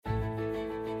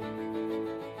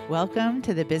Welcome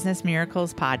to the Business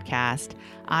Miracles Podcast.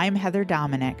 I'm Heather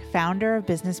Dominick, founder of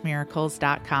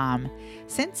BusinessMiracles.com.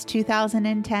 Since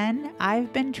 2010,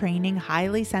 I've been training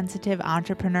highly sensitive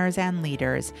entrepreneurs and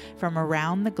leaders from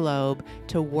around the globe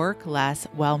to work less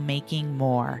while making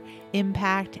more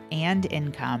impact and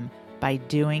income by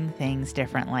doing things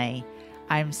differently.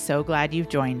 I'm so glad you've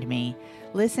joined me.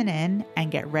 Listen in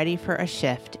and get ready for a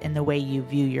shift in the way you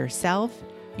view yourself,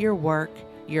 your work,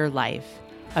 your life.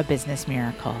 A Business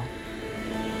Miracle.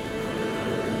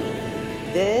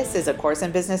 This is A Course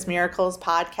in Business Miracles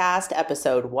podcast,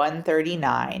 episode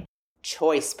 139,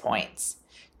 Choice Points.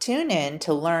 Tune in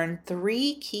to learn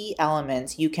 3 key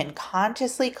elements you can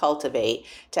consciously cultivate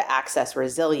to access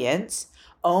resilience,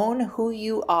 own who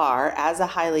you are as a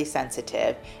highly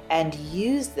sensitive, and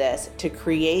use this to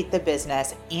create the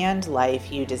business and life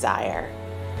you desire.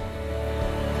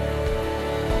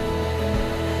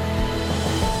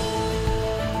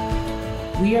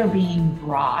 We are being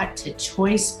brought to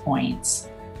choice points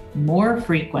more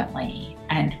frequently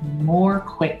and more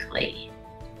quickly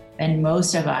than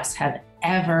most of us have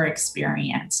ever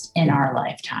experienced in our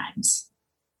lifetimes.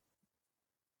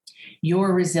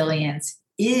 Your resilience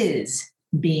is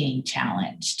being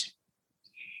challenged.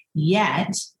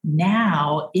 Yet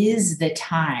now is the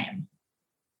time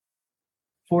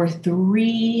for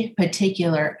 3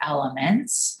 particular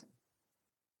elements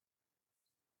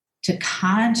to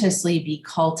consciously be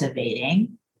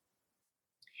cultivating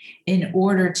in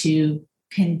order to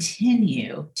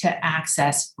continue to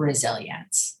access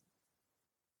resilience.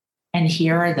 And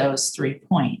here are those 3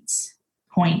 points.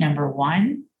 Point number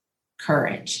 1,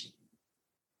 courage.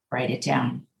 Write it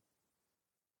down.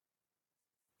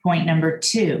 Point number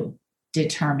 2,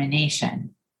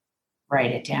 determination.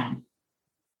 Write it down.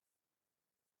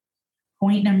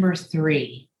 Point number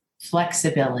 3,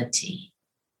 flexibility.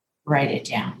 Write it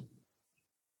down.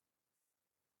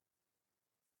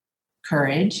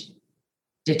 Courage,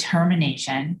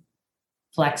 determination,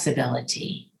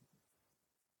 flexibility.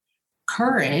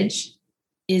 Courage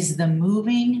is the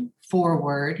moving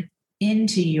forward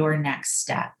into your next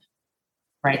step.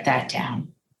 Write that down.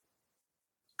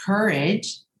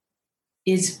 Courage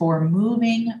is for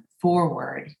moving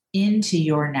forward into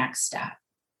your next step.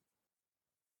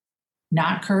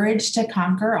 Not courage to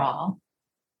conquer all.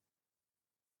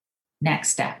 Next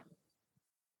step.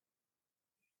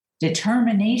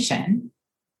 Determination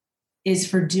is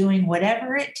for doing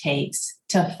whatever it takes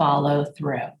to follow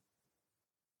through.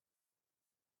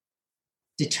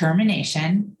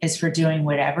 Determination is for doing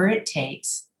whatever it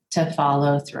takes to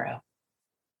follow through.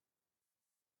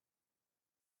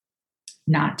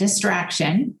 Not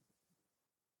distraction,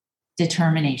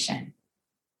 determination.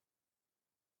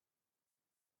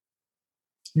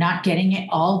 Not getting it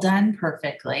all done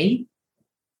perfectly,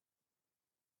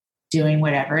 doing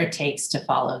whatever it takes to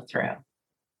follow through.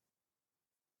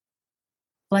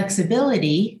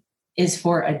 Flexibility is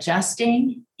for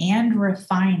adjusting and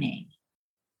refining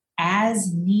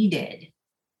as needed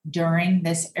during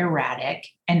this erratic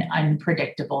and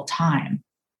unpredictable time.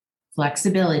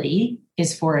 Flexibility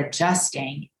is for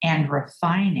adjusting and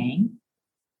refining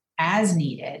as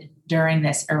needed during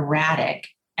this erratic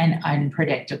and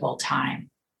unpredictable time.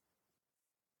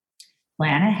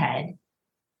 Plan ahead,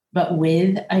 but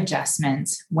with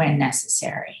adjustments when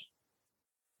necessary.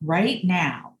 Right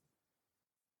now,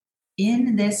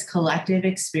 in this collective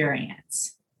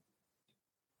experience,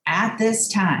 at this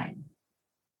time,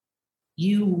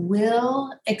 you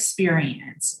will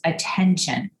experience a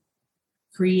tension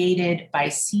created by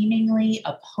seemingly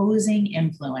opposing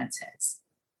influences,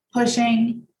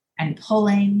 pushing and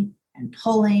pulling and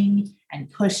pulling and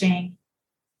pushing,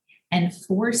 and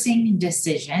forcing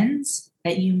decisions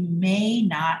that you may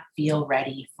not feel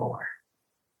ready for.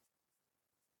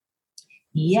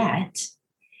 Yet,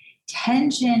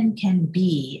 tension can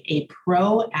be a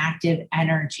proactive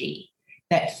energy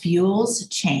that fuels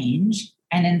change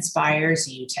and inspires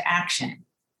you to action.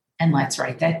 And let's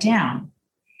write that down.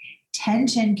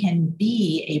 Tension can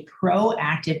be a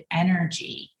proactive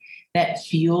energy that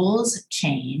fuels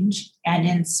change and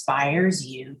inspires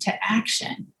you to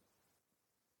action.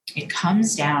 It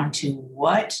comes down to,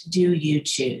 what do you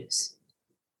choose?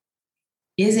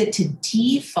 Is it to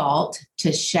default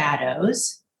to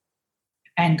shadows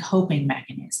and coping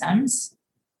mechanisms,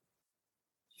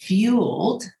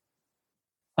 fueled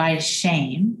by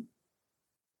shame,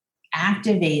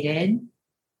 activated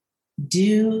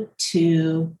due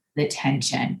to the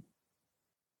tension?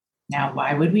 Now,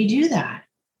 why would we do that?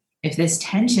 If this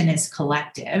tension is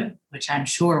collective, which I'm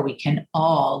sure we can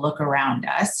all look around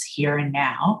us here and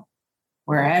now,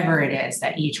 wherever it is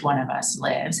that each one of us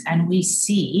lives. And we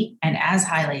see, and as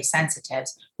highly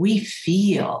sensitives, we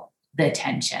feel the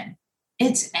tension.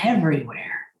 It's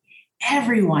everywhere.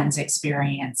 Everyone's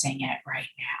experiencing it right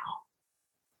now.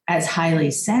 As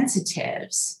highly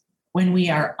sensitives, when we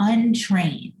are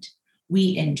untrained,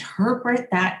 we interpret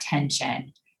that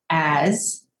tension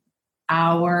as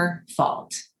our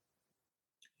fault.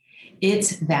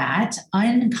 It's that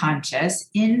unconscious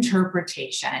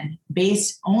interpretation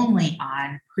based only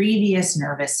on previous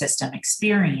nervous system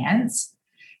experience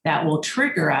that will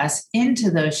trigger us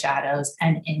into those shadows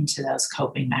and into those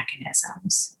coping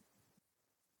mechanisms.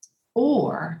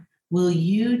 Or will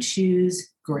you choose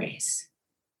grace?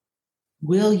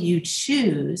 Will you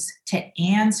choose to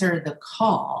answer the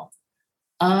call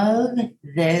of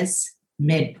this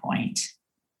midpoint,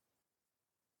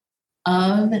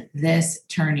 of this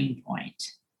turning point,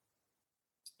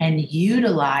 and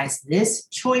utilize this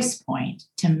choice point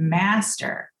to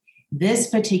master this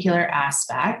particular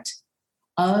aspect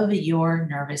of your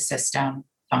nervous system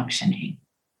functioning?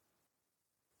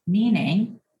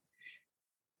 Meaning,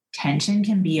 tension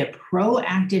can be a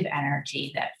proactive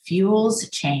energy that fuels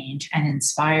change and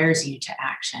inspires you to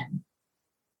action,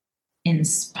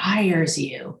 inspires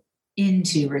you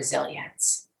into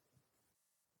resilience.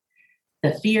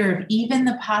 The fear of even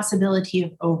the possibility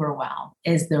of overwhelm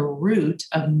is the root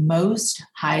of most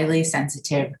highly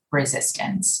sensitive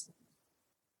resistance.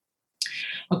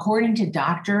 According to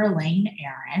Dr. Elaine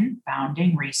Aron,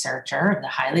 founding researcher of the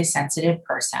highly sensitive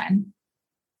person,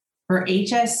 for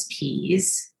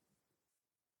HSPs,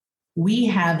 we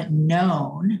have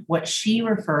known what she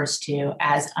refers to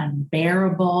as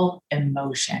unbearable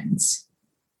emotions.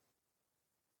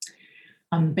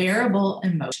 Unbearable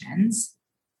emotions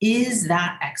is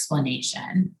that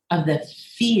explanation of the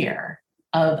fear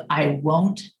of I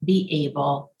won't be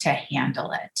able to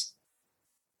handle it.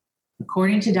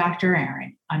 According to Dr.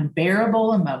 Aron,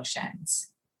 unbearable emotions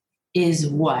is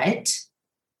what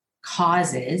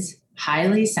causes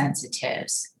highly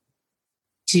sensitives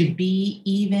to be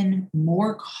even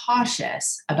more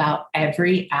cautious about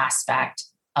every aspect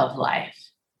of life.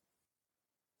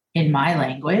 In my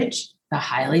language, the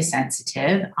highly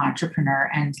sensitive entrepreneur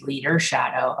and leader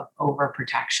shadow of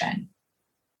overprotection.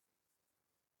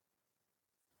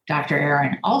 Dr.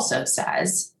 Aron also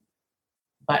says,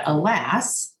 but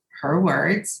alas, her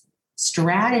words,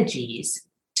 strategies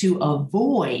to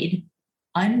avoid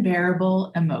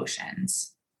unbearable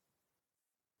emotions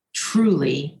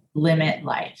truly limit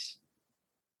life.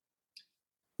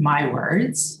 My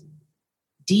words,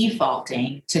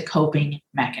 defaulting to coping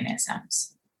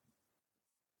mechanisms.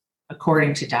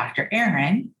 According to Dr.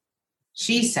 Aron,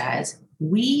 she says,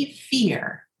 we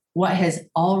fear what has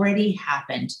already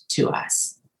happened to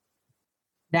us.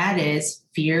 That is,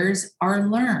 fears are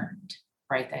learned.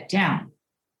 Write that down.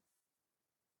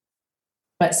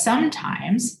 But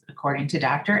sometimes, according to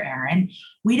Dr. Aron,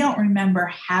 we don't remember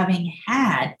having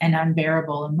had an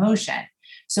unbearable emotion.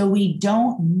 So we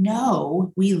don't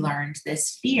know we learned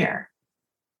this fear.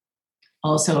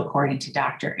 Also, according to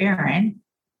Dr. Aron,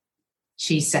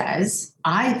 she says,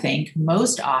 I think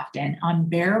most often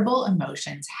unbearable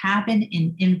emotions happen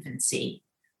in infancy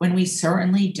when we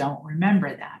certainly don't remember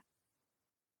them.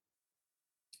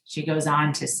 She goes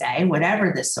on to say,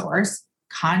 whatever the source,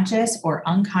 conscious or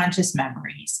unconscious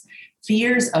memories,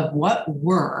 fears of what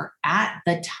were at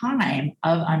the time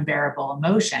of unbearable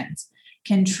emotions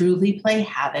can truly play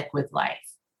havoc with life.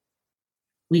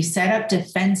 We set up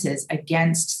defenses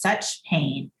against such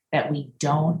pain that we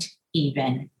don't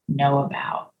even know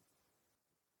about.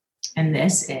 And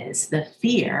this is the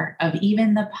fear of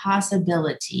even the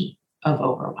possibility of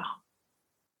overwhelm.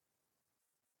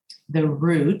 The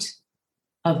root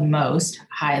of most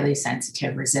highly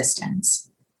sensitive resistance.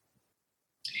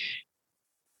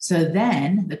 So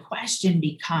then the question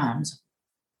becomes,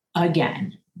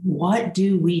 again, what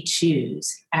do we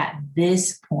choose at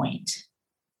this point?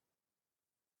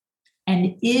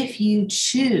 And if you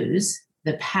choose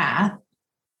the path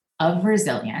of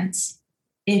resilience,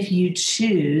 if you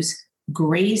choose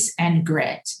grace and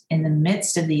grit in the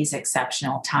midst of these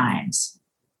exceptional times,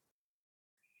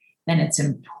 then it's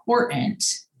important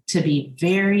to be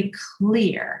very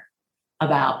clear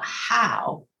about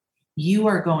how you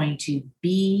are going to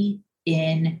be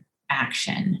in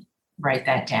action. Write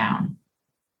that down.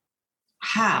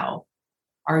 How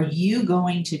are you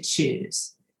going to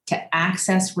choose to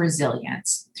access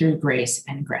resilience through grace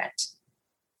and grit?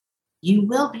 You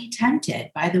will be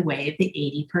tempted by the way of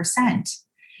the 80%.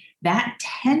 That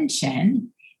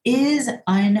tension is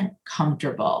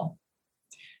uncomfortable.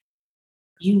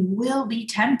 You will be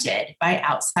tempted by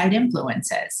outside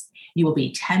influences. You will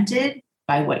be tempted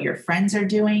by what your friends are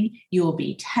doing. You will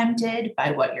be tempted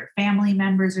by what your family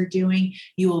members are doing.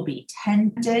 You will be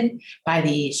tempted by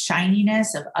the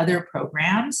shininess of other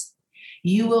programs.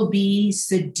 You will be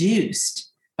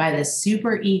seduced by the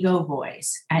superego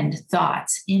voice and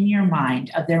thoughts in your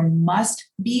mind of there must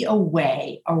be a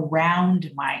way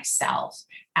around myself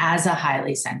as a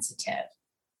highly sensitive.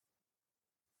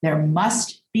 There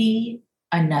must be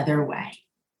another way.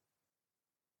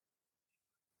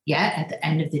 Yet at the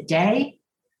end of the day,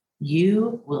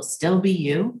 you will still be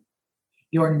you.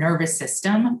 Your nervous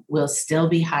system will still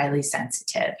be highly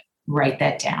sensitive. Write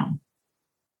that down.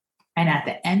 And at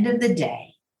the end of the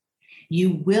day,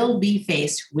 you will be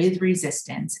faced with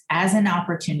resistance as an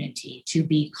opportunity to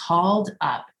be called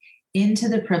up into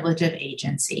the privilege of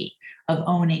agency, of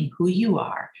owning who you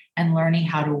are and learning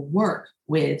how to work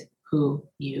with who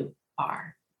you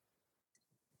are.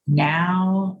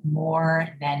 Now more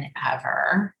than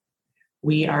ever,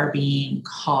 we are being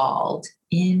called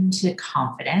into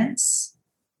confidence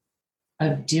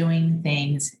of doing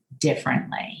things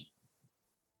differently.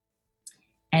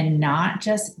 And not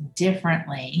just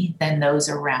differently than those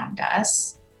around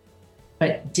us,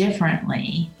 but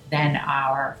differently than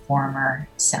our former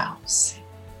selves.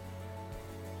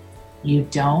 You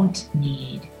don't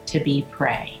need to be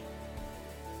prey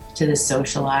to the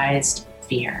socialized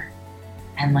fear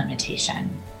and limitation.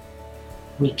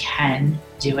 We can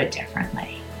do it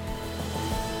differently.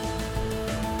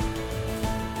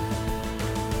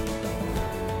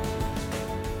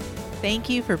 Thank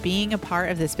you for being a part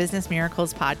of this Business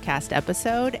Miracles podcast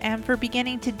episode and for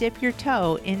beginning to dip your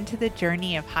toe into the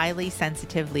journey of highly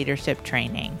sensitive leadership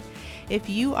training. If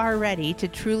you are ready to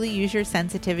truly use your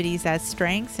sensitivities as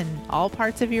strengths in all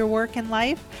parts of your work and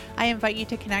life, I invite you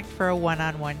to connect for a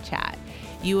one-on-one chat.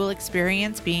 You will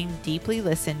experience being deeply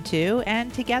listened to,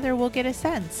 and together we'll get a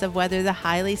sense of whether the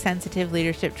highly sensitive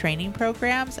leadership training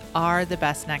programs are the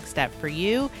best next step for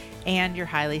you and your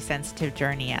highly sensitive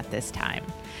journey at this time.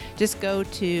 Just go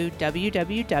to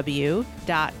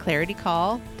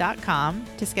www.claritycall.com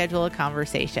to schedule a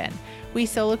conversation. We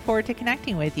so look forward to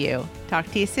connecting with you. Talk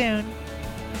to you soon.